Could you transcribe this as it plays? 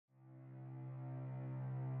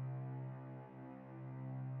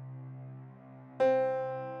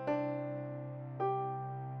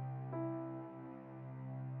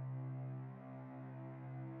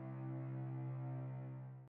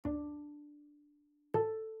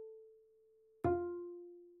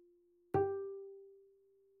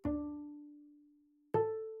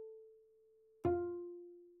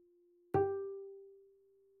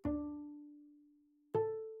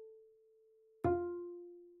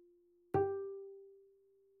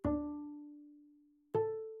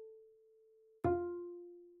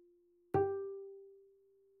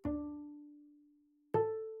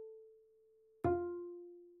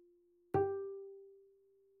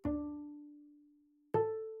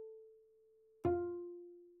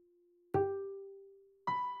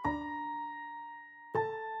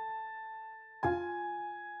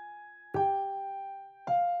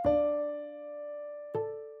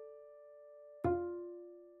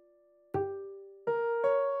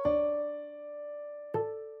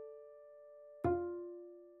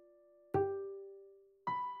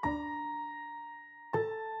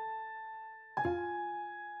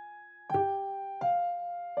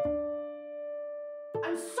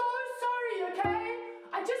I'm so sorry, okay?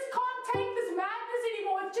 I just can't take this madness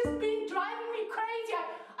anymore. It's just been driving me crazy.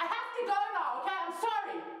 I have to go now, okay? I'm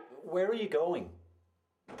sorry. Where are you going?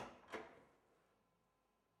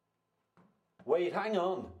 Wait, hang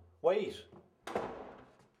on. Wait.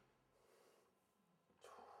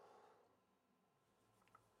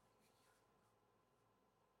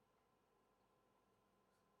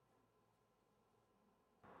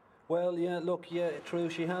 Well, yeah, look, yeah, true,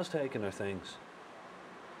 she has taken her things.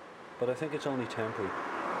 But I think it's only temporary.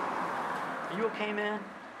 Are you okay, man?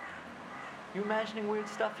 You're imagining weird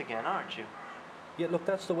stuff again, aren't you? Yeah, look,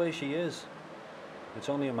 that's the way she is. It's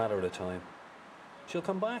only a matter of time. She'll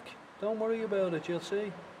come back. Don't worry about it, you'll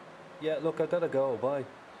see. Yeah, look, I gotta go, bye.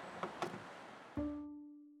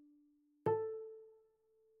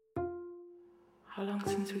 How long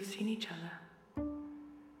since we've seen each other?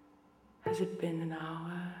 Has it been an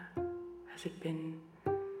hour? Has it been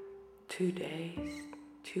 2 days?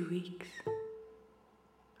 2 weeks?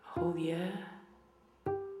 A whole year?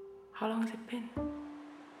 How long has it been?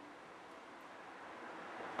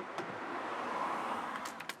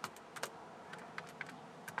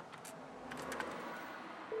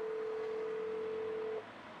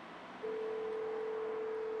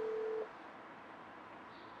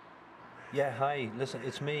 Yeah, hi, listen,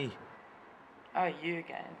 it's me. Oh, you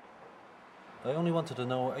again. I only wanted to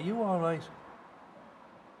know, are you alright?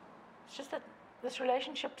 It's just that this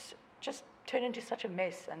relationship's just turned into such a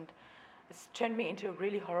mess, and it's turned me into a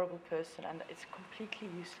really horrible person, and it's completely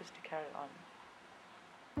useless to carry on.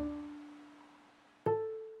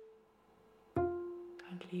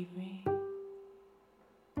 Don't leave me.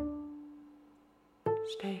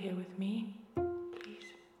 Stay here with me,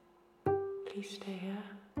 please. Please stay here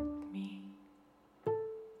with me.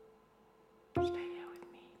 Stay here with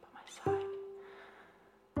me by my side.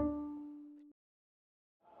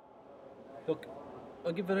 Look,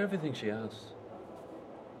 I give her everything she asks.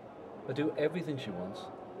 I do everything she wants.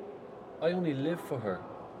 I only live for her.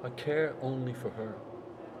 I care only for her.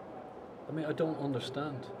 I mean, I don't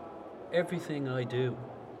understand. Everything I do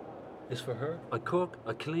is for her. I cook,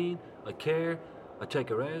 I clean, I care, I take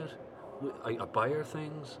her out, I buy her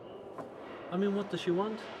things. I mean, what does she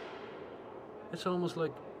want? It's almost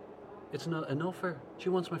like it's not enough for her. She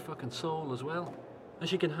wants my fucking soul as well. And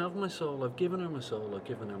she can have my soul. I've given her my soul. I've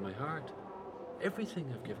given her my heart.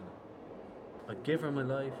 Everything I've given her. I give her my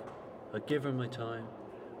life. I give her my time.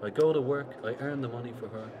 I go to work. I earn the money for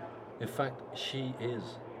her. In fact, she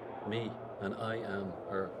is me and I am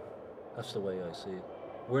her. That's the way I see it.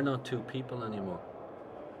 We're not two people anymore.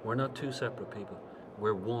 We're not two separate people.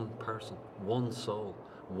 We're one person, one soul,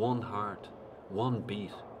 one heart, one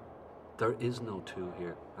beat. There is no two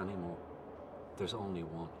here anymore. There's only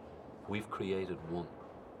one. We've created one.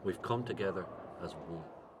 We've come together as one.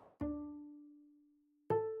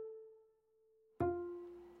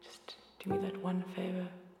 Just do me that one favor.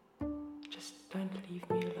 Just don't leave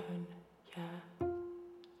me alone here.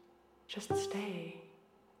 Just stay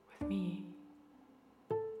with me.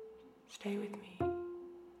 Stay with me.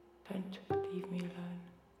 Don't leave me alone.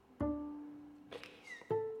 Please.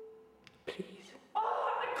 Please. Oh,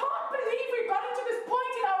 I can't believe we got into this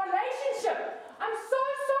point in our relationship. I'm so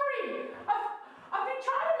sorry. I've been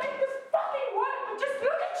trying to make this fucking work, but just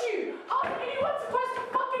look at you. How is anyone supposed to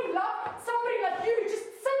fucking love somebody like you who just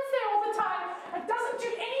sits there all the time and doesn't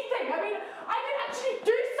do anything? I mean, I can actually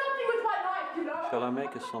do something with my life, you know? Shall I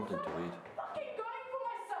make us something to eat? Fucking going for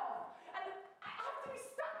myself. And I have to be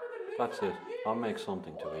stuck with a loser. That's it. Like you. I'll make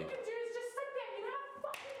something to All you eat. can do is just sit there. You never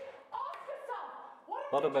fucking ask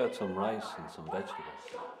yourself. What about some rice and some vegetables?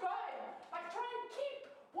 Stop going. Like, try and keep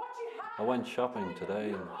what you have. I went shopping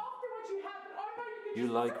today and Look after what you have, but oh no, you can you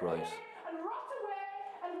just like sit rice. there and rot away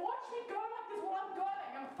and watch me go like this while I'm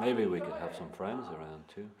going. I'm Maybe fucking we could going. have some friends around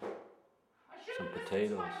too. I should've Some listened to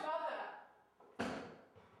potatoes. my mother.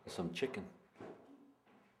 Some chicken.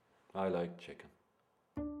 I like chicken.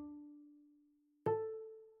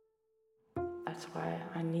 That's why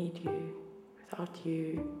I need you. Without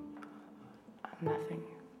you, I'm nothing.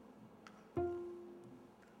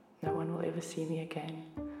 No one will ever see me again.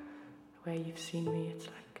 The way you've seen me, it's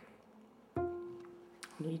like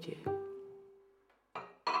I need you.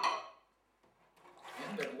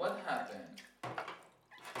 But what happened?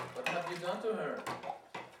 What have you done to her?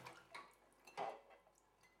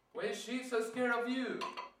 Why is she so scared of you?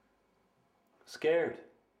 Scared?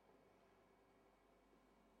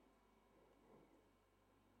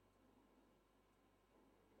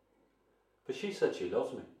 But she said she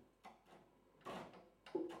loves me.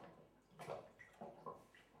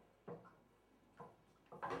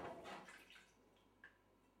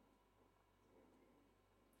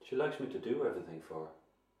 She likes me to do everything for her.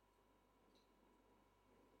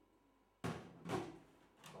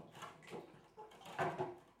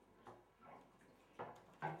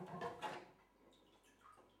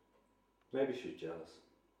 Maybe she's jealous.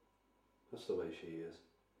 That's the way she is.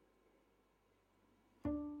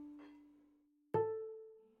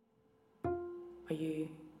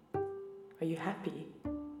 Are you happy?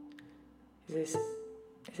 Is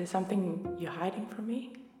there something you're hiding from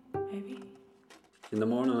me, maybe? In the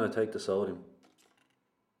morning I take the sodium.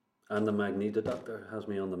 And the doctor has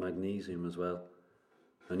me on the magnesium as well.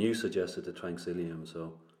 And you suggested the tranquillium,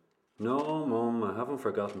 so... No, Mum, I haven't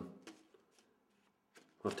forgotten.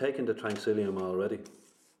 I've taken the tranquillium already.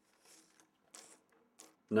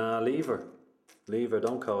 Nah, leave her. Leave her,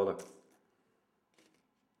 don't call her.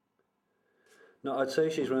 No, I'd say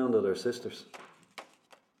she's round at her sister's.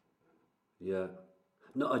 Yeah.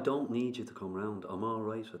 No, I don't need you to come round. I'm all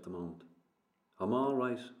right at the moment. I'm all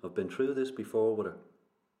right. I've been through this before with her.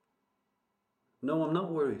 No, I'm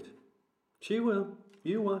not worried. She will.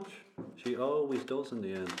 You watch. She always does in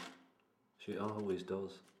the end. She always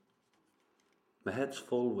does. My head's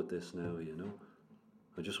full with this now, you know.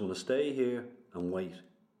 I just want to stay here and wait.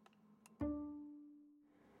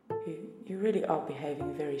 You really are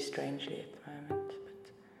behaving very strangely at the moment, but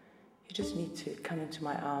you just need to come into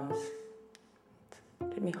my arms.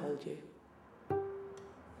 Let me hold you.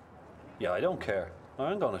 Yeah, I don't care. I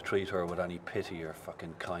ain't gonna treat her with any pity or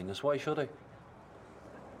fucking kindness. Why should I?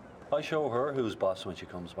 I show her who's boss when she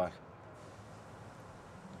comes back.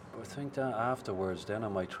 But I think that afterwards, then I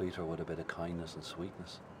might treat her with a bit of kindness and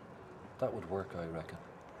sweetness. That would work, I reckon.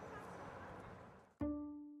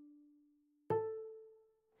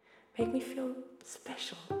 Make me feel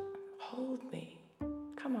special. Hold me.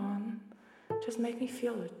 Come on. Just make me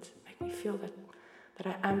feel it. Make me feel that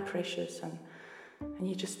I am precious, and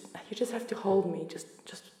you just have to hold me.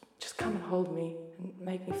 Just come and hold me and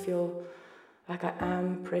make me feel like I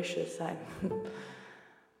am precious. I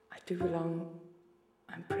do belong.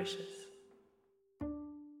 I'm precious.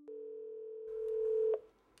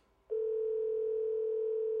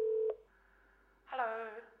 Hello.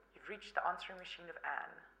 You've reached the answering machine of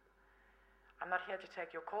Anne. I'm not here to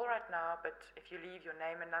take your call right now, but if you leave your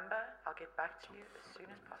name and number, I'll get back to you as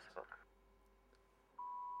soon as possible.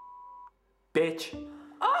 Bitch!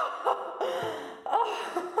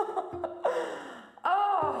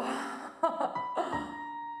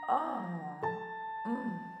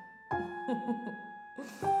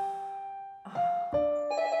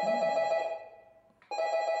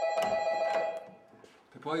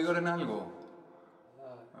 ¿Te puedo ayudar en algo?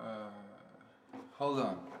 Hold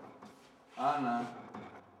on. Anna.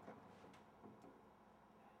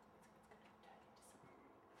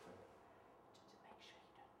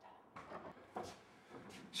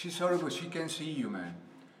 She's sorry, but she can't see you, man.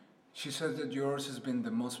 She says that yours has been the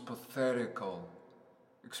most pathetical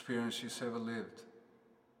experience she's ever lived.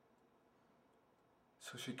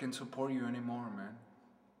 So she can't support you anymore, man.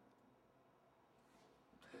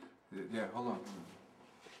 Yeah, hold on.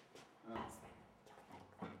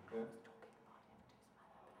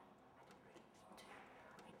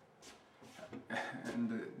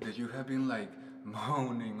 And that you have been like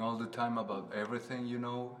moaning all the time about everything, you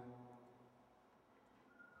know?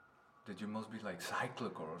 That you must be like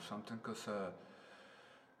cyclical or something, because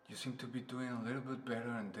you seem to be doing a little bit better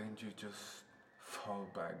and then you just fall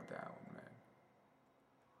back down, man.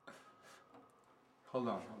 Hold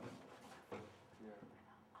on.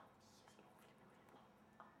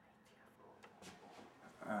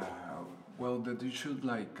 Well, that you should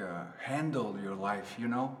like handle your life, you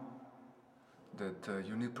know? That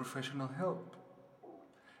you need professional help.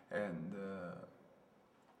 And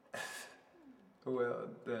well,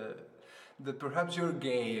 that perhaps you're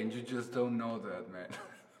gay and you just don't know that, man.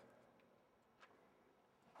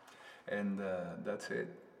 And that's it.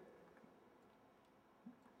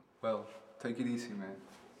 Well, take it easy, man.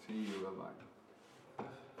 See you, bye-bye.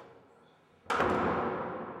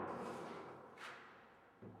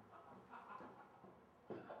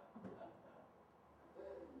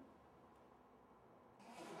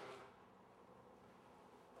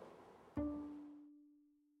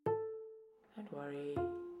 Don't worry.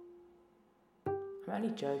 I'm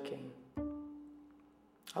only joking.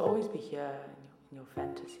 I'll always be here in your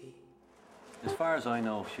fantasy. As far as I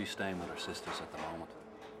know, she's staying with her sisters at the moment.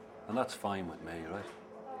 And that's fine with me, right?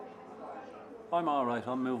 I'm all right,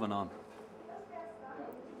 I'm moving on.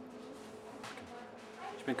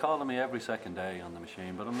 She's been calling me every second day on the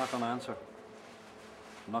machine, but I'm not going to answer.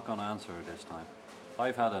 I'm not going to answer her this time.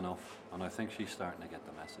 I've had enough, and I think she's starting to get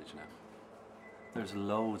the message now. There's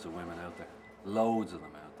loads of women out there. Loads of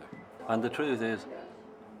them out there. And the truth is,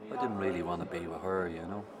 I didn't really want to be with her, you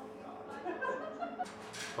know.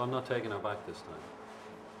 But I'm not taking her back this time.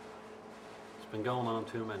 It's been going on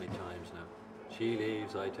too many times now. She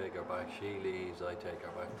leaves, I take her back. She leaves, I take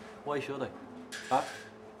her back. Why should I? Huh?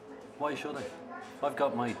 Why should I? I've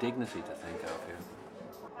got my dignity to think of here.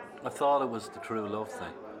 I thought it was the true love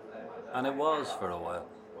thing. And it was for a while.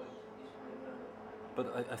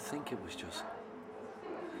 But I think it was just...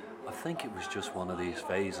 I think it was just one of these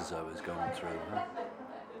phases I was going through, huh?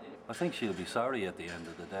 I think she'll be sorry at the end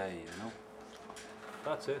of the day, you know?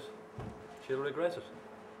 That's it. She'll regret it.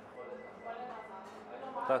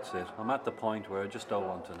 That's it. I'm at the point where I just don't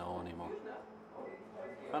want to know anymore.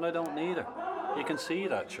 And I don't need her. You can see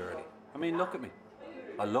that, surely. I mean, look at me.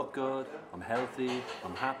 I look good, I'm healthy,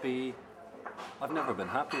 I'm happy. I've never been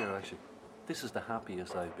happier, actually. This is the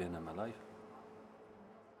happiest I've been in my life.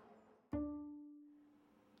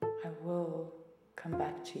 I will come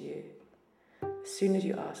back to you. As soon as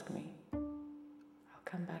you ask me, I'll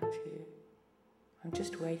come back to you. I'm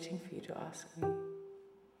just waiting for you to ask me.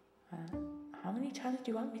 How many times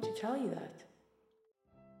do you want me to tell you that?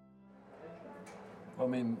 I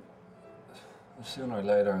mean, sooner or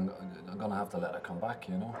later I'm gonna have to let her come back,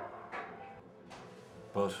 you know?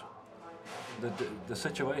 But the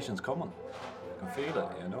situation's coming. I can feel it,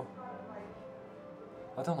 you know?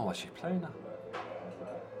 I don't know what she's playing at.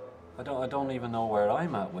 I don't even know where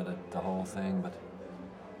I'm at with it, the whole thing, but...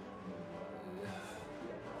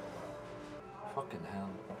 Fucking hell.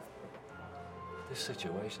 This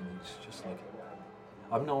situation is just like...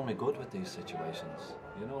 I've known me good with these situations,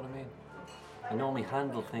 you know what I mean? I know me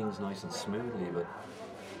handle things nice and smoothly, but...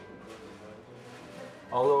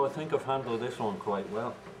 Although I think I've handled this one quite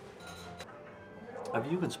well.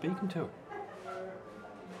 Have you been speaking to her?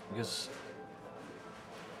 Because...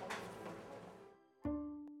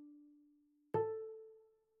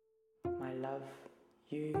 My love,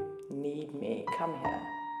 you need me. Come here.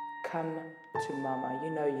 Come to Mama.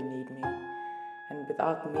 You know you need me. And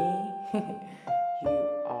without me, you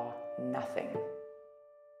are nothing.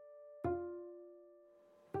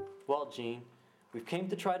 Well, Jean, we've came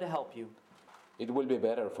to try to help you. It will be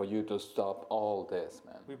better for you to stop all this,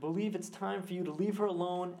 man. We believe it's time for you to leave her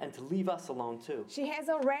alone and to leave us alone too. She has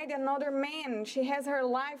already another man. She has her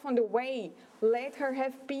life on the way. Let her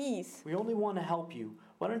have peace. We only want to help you.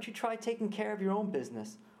 Why don't you try taking care of your own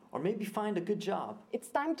business? Or maybe find a good job. It's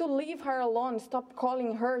time to leave her alone. Stop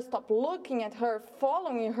calling her. Stop looking at her.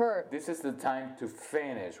 Following her. This is the time to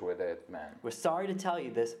finish with it, man. We're sorry to tell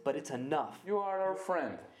you this, but it's enough. You are our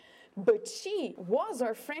friend. But she was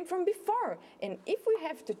our friend from before. And if we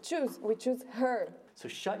have to choose, we choose her. So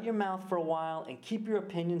shut your mouth for a while and keep your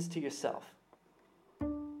opinions to yourself.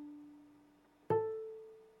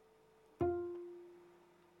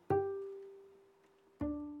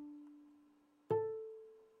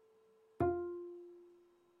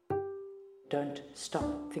 Don't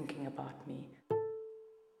stop thinking about me.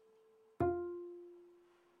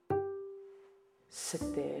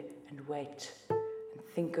 Sit there and wait. And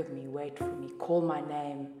think of me, wait for me, call my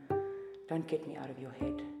name. Don't get me out of your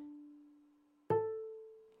head.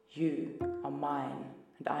 You are mine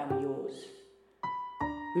and I am yours.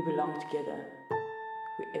 We belong together.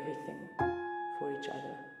 We're everything for each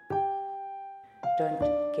other.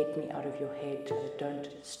 Don't get me out of your head. Don't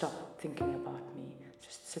stop thinking about me.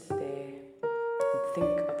 Just sit there and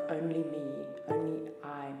think of only me. Only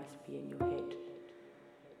I must be in your head.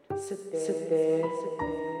 Sit there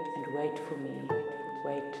and wait for me.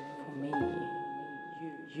 Wait for me.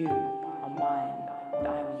 You are mine and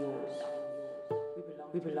I am yours.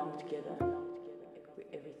 We belong together.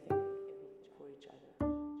 We're everything for each other.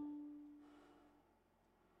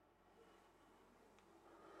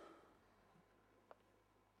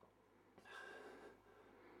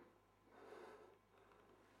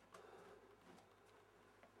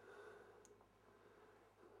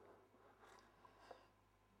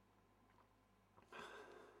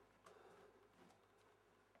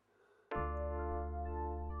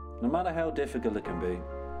 No matter how difficult it can be,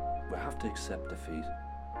 we have to accept defeat.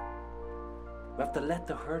 We have to let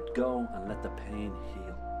the hurt go and let the pain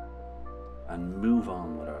heal and move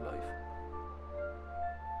on with our life.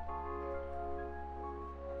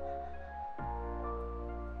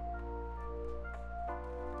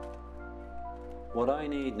 What I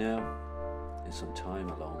need now is some time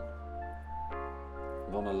alone.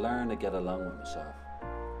 I'm going to learn to get along with myself.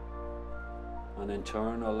 And in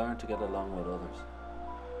turn, I'll learn to get along with others.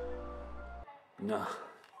 Nah,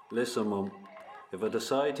 listen, Mum. If I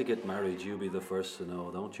decide to get married, you be the first to know.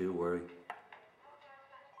 Don't you worry.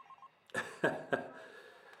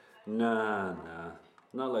 Nah.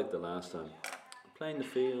 Not like the last time. I'm playing the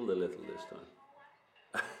field a little this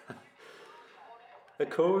time. Of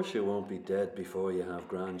course you won't be dead before you have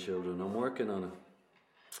grandchildren. I'm working on it.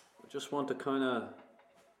 I just want to kind of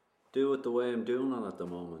do it the way I'm doing it at the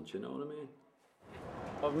moment, you know what I mean?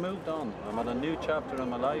 I've moved on. I'm at a new chapter in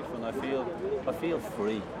my life and I feel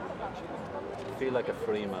free. I feel like a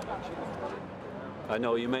free man. I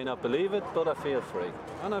know you may not believe it, but I feel free.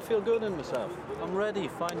 And I feel good in myself. I'm ready,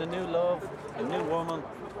 find a new love, a new woman,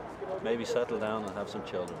 maybe settle down and have some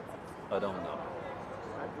children. I don't know.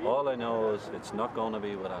 All I know is it's not going to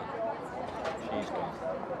be with Anna. She's gone.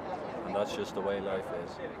 And that's just the way life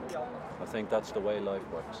is. I think that's the way life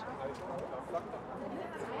works.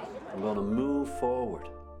 I'm going to move forward,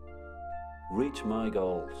 reach my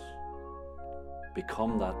goals,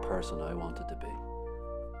 become that person I wanted to be.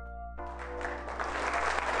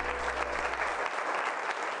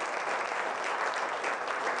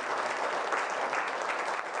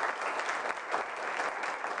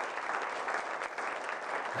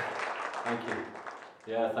 Thank you.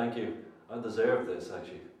 Yeah, thank you. I deserve this,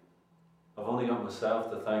 actually. I've only got myself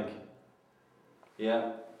to thank.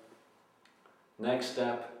 Yeah. Next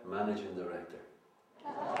step, managing director.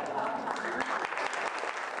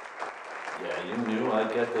 Yeah, you knew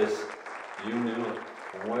I'd get this. You knew it.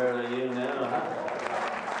 And where are you now, huh?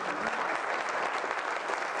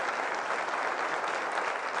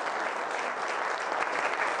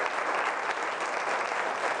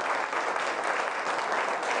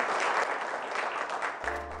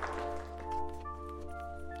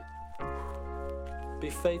 Be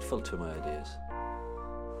faithful to my ideas.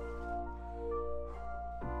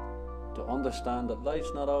 To understand that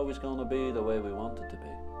life's not always going to be the way we want it to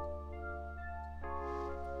be.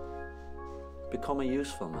 Become a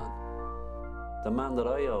useful man. The man that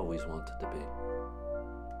I always wanted to be.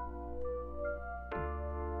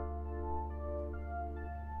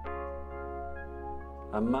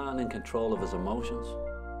 A man in control of his emotions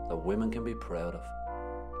that women can be proud of.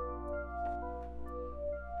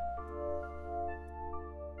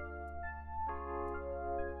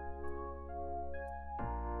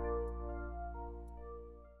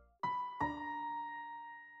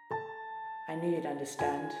 I knew you'd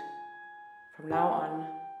understand. From now on,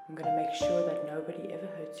 I'm gonna make sure that nobody ever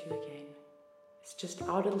hurts you again. It's just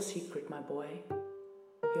our little secret, my boy.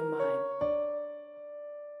 You're mine.